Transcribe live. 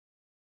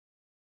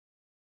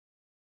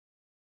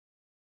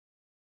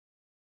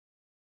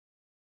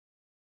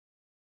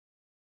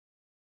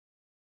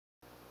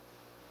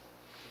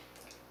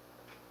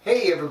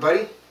Hey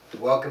everybody,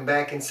 welcome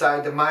back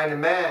inside the mind of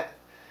Matt.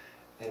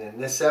 And in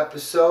this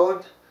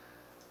episode,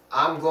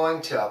 I'm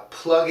going to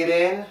plug it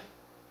in,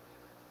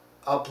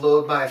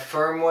 upload my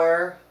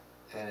firmware,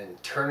 and then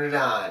turn it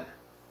on.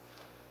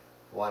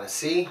 Want to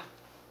see?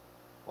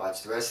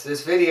 Watch the rest of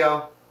this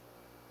video.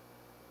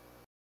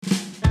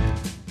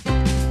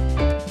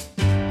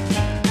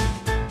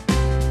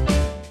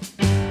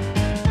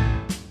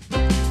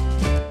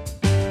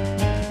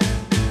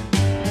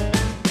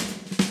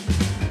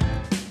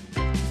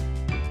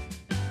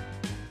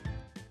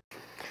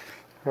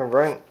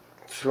 Alright,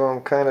 so I'm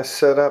kind of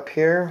set up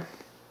here.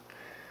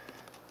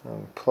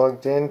 I'm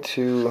plugged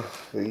into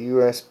the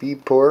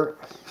USB port.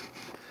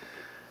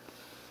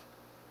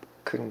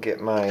 Couldn't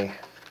get my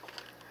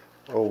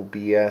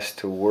OBS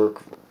to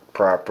work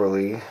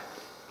properly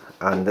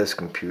on this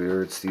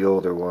computer. It's the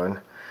older one.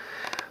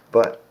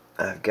 But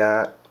I've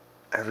got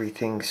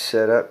everything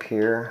set up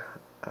here.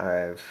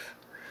 I've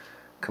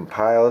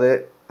compiled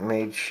it,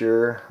 made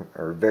sure,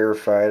 or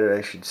verified it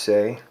I should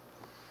say.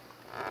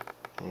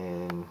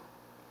 And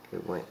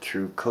it went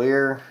through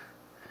clear.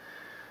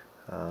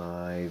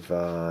 I've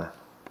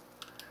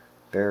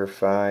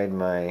verified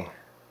my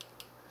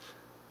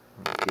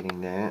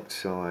getting that,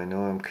 so I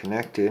know I'm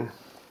connected.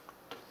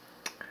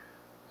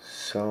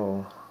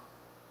 So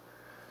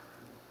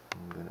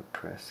I'm going to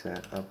press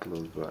that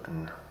upload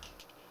button.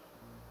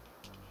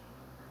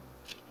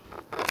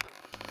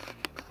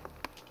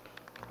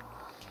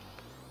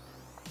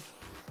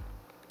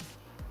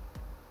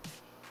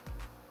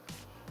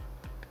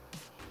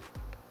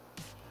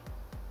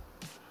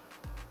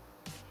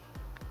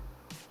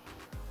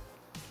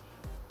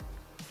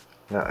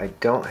 Now I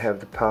don't have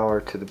the power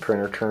to the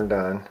printer turned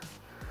on.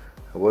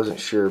 I wasn't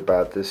sure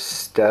about this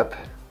step,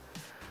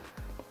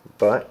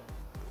 but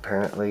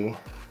apparently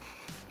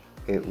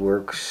it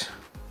works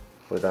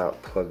without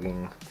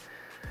plugging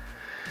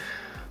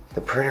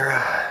the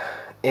printer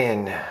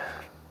in.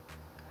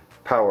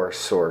 Power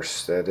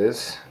source, that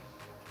is.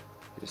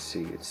 You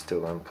see it's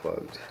still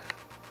unplugged.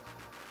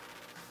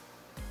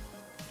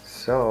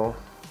 So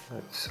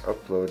it's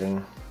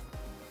uploading.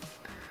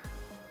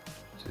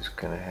 Just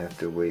gonna have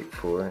to wait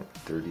for it.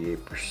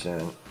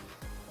 38%.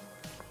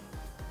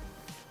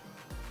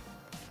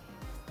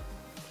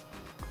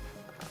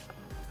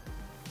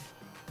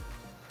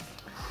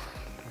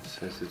 It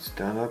says it's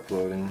done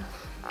uploading.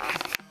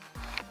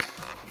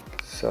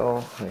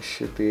 So I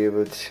should be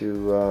able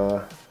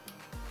to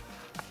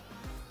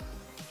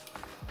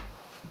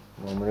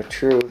moment of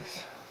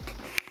truth.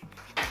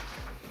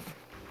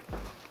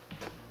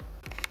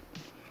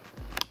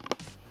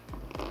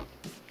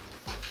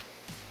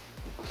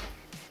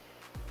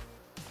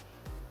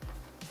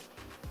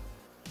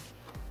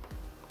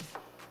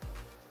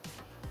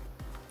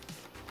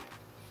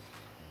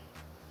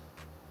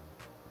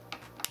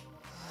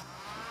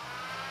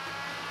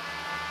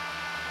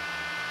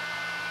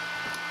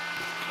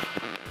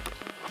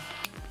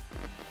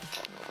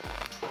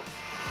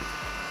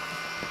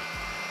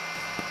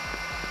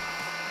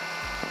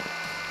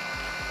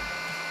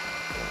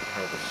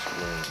 Have a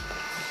screen.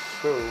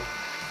 So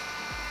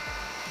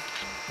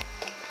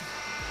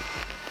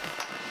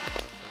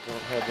I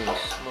don't have any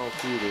smoke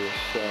either,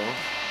 so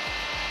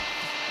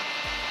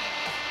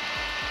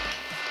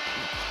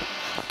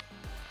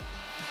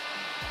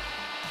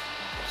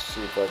let's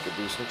see if I could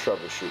do some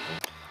troubleshooting.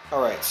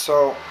 Alright,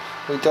 so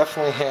we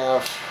definitely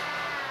have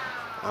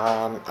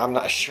I'm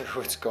not sure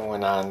what's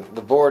going on.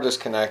 The board is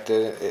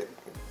connected,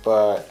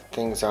 but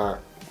things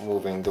aren't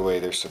moving the way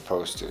they're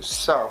supposed to.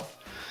 So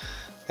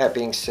that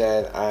being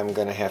said, I'm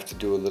going to have to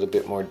do a little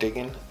bit more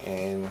digging,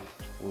 and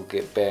we'll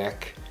get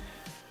back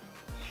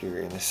here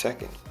in a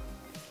second.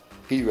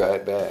 Be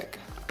right back.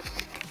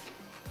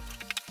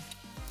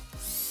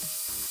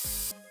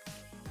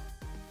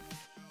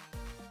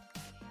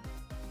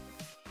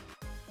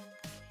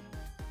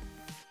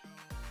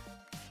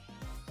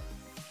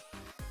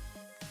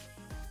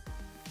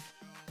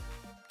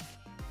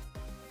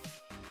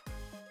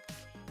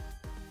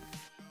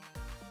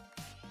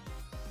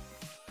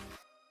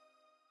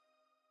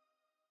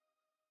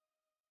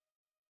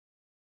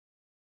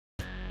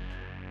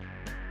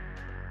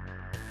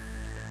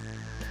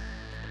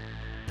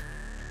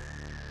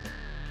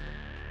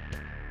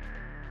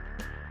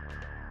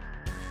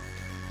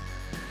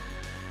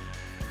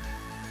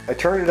 I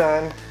turned it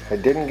on. I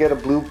didn't get a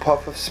blue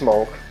puff of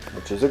smoke,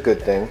 which is a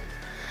good thing.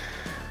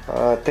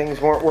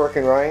 Things weren't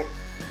working right.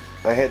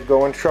 I had to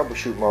go in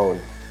troubleshoot mode.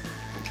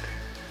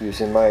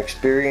 Using my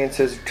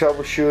experience as a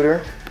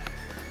troubleshooter,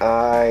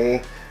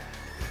 I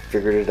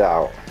figured it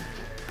out.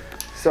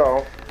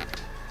 So,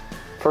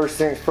 first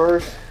things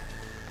first,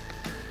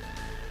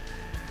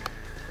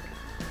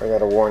 I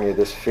gotta warn you,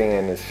 this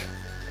fan is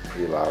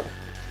pretty loud.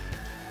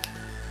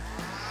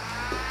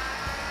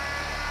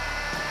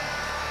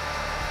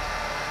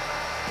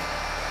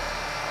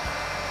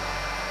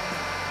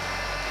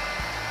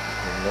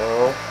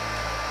 No.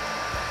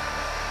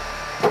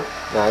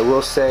 Now I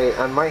will say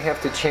I might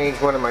have to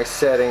change one of my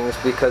settings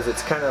because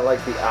it's kind of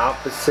like the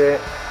opposite.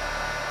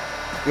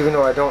 Even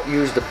though I don't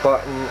use the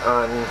button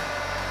on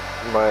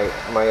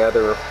my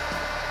other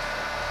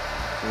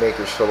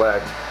Maker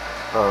Select,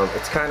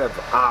 it's kind of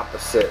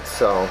opposite,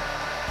 so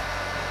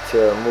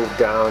to move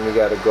down you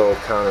got to go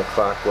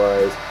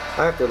counterclockwise.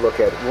 I have to look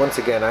at it. Once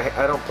again,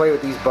 I don't play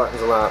with these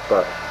buttons a lot,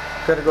 but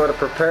I'm going to go to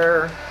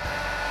prepare,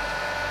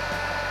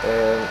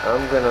 and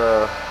I'm going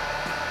to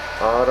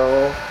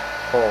auto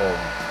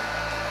home.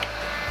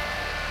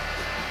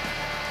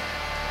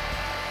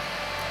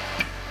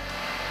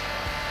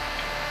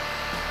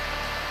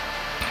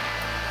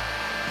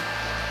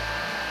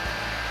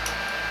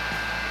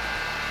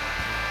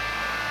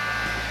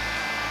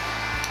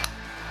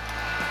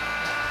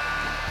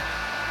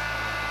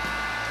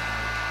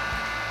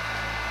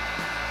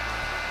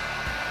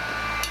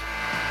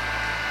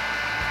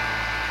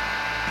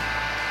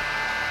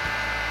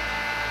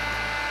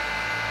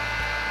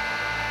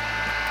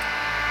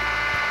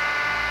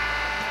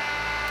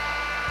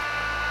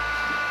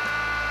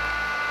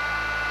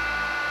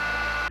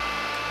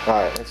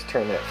 Alright, let's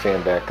turn that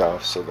fan back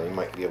off so they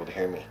might be able to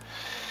hear me.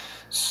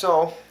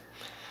 So,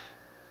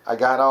 I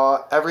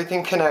got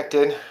everything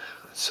connected.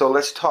 So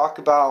let's talk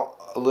about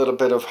a little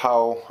bit of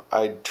how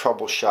I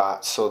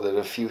troubleshot, so that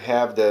if you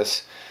have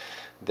this,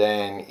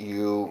 then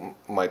you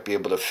might be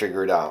able to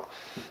figure it out.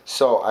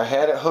 So I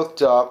had it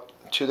hooked up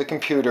to the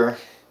computer.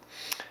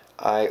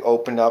 I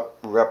opened up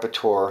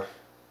Repertoire.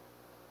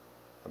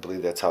 I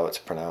believe that's how it's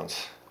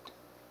pronounced.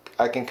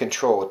 I can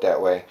control it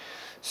that way.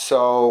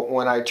 So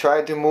when I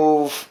tried to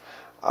move,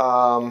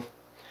 I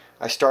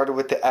started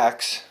with the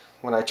X.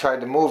 When I tried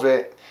to move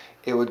it,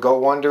 it would go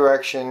one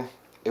direction,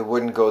 it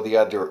wouldn't go the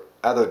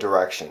other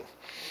direction.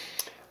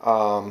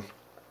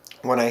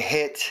 When I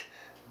hit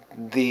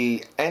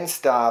the end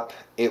stop,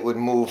 it would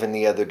move in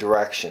the other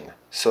direction.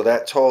 So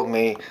that told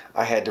me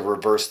I had to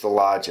reverse the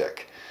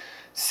logic.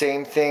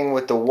 Same thing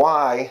with the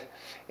Y,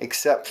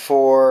 except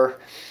for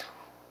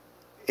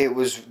it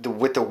was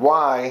with the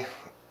Y,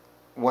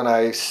 when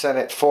I sent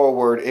it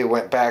forward it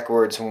went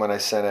backwards, and when I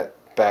sent it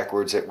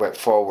backwards it went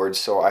forward,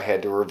 so I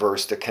had to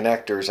reverse the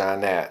connectors on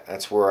that.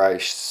 That's where I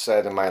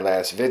said in my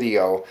last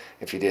video,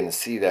 if you didn't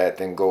see that,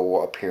 then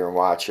go up here and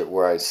watch it,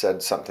 where I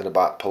said something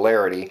about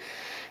polarity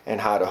and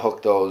how to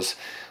hook those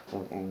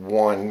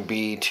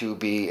 1B,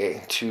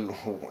 2B,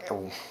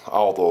 2,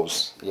 all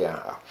those,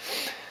 yeah.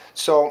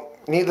 So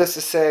needless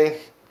to say,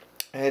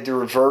 I had to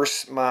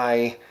reverse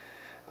my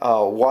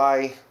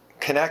Y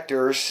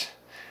connectors,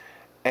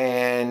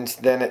 and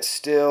then it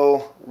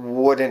still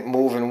wouldn't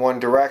move in one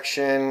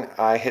direction.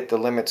 I hit the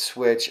limit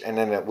switch and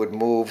then it would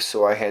move,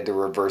 so I had to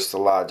reverse the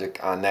logic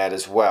on that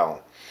as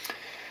well.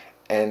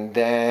 And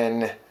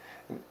then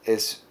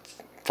as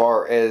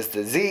far as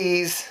the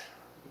Z's,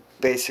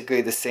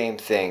 basically the same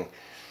thing.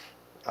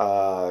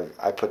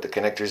 I put the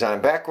connectors on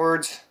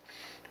backwards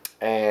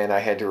and I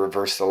had to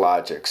reverse the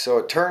logic. So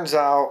it turns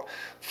out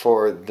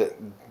for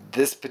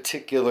this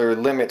particular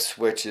limit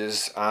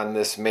switches on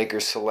this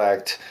Maker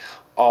Select,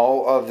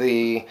 all of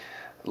the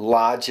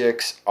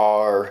logics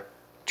are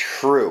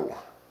true,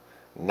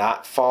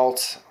 not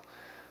false.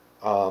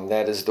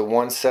 That is the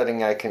one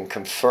setting I can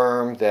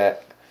confirm,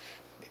 that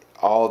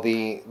all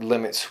the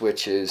limit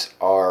switches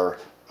are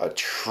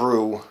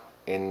true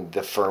in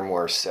the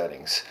firmware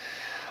settings.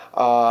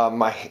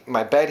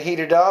 My bed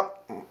heated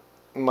up,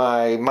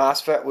 my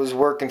MOSFET was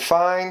working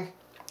fine,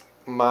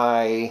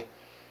 my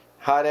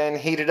hot end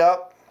heated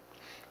up,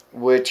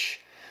 which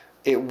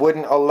it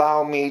wouldn't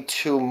allow me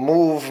to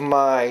move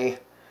my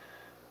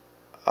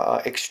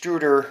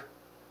extruder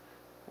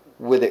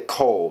with it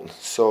cold,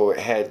 so it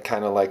had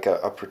kind of like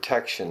a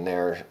protection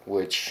there,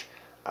 which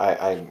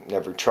I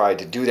never tried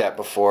to do that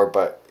before,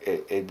 but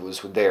it was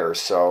there.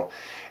 So,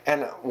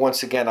 and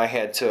once again I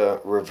had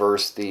to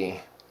reverse the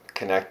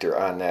connector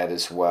on that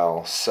as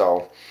well.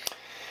 So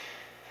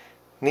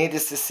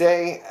needless to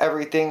say,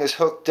 everything is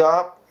hooked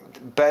up,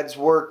 the bed's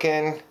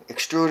working,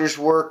 extruder's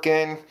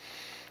working.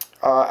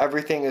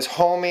 Everything is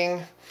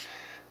homing.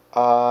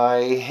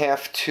 I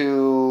have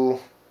to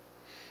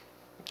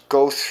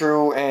go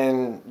through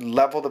and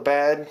level the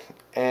bed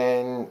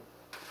and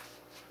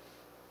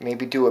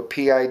maybe do a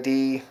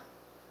PID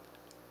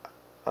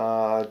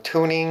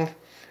tuning,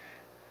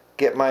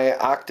 get my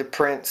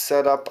Octoprint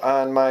set up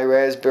on my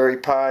Raspberry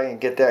Pi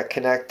and get that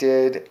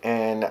connected,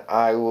 and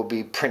I will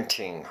be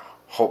printing,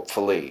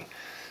 hopefully.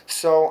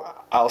 So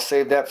I'll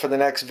save that for the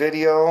next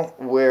video,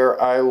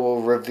 where I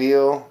will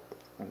reveal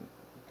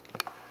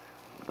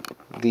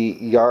the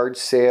yard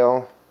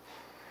sale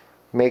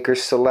Maker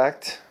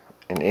Select,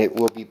 and it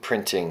will be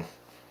printing.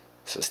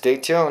 So stay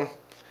tuned.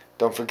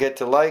 Don't forget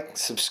to like,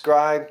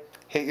 subscribe,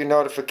 hit your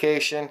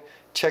notification,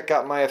 check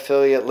out my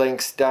affiliate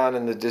links down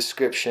in the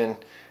description,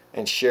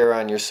 and share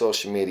on your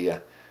social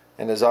media.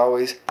 And as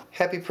always,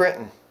 happy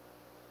printing.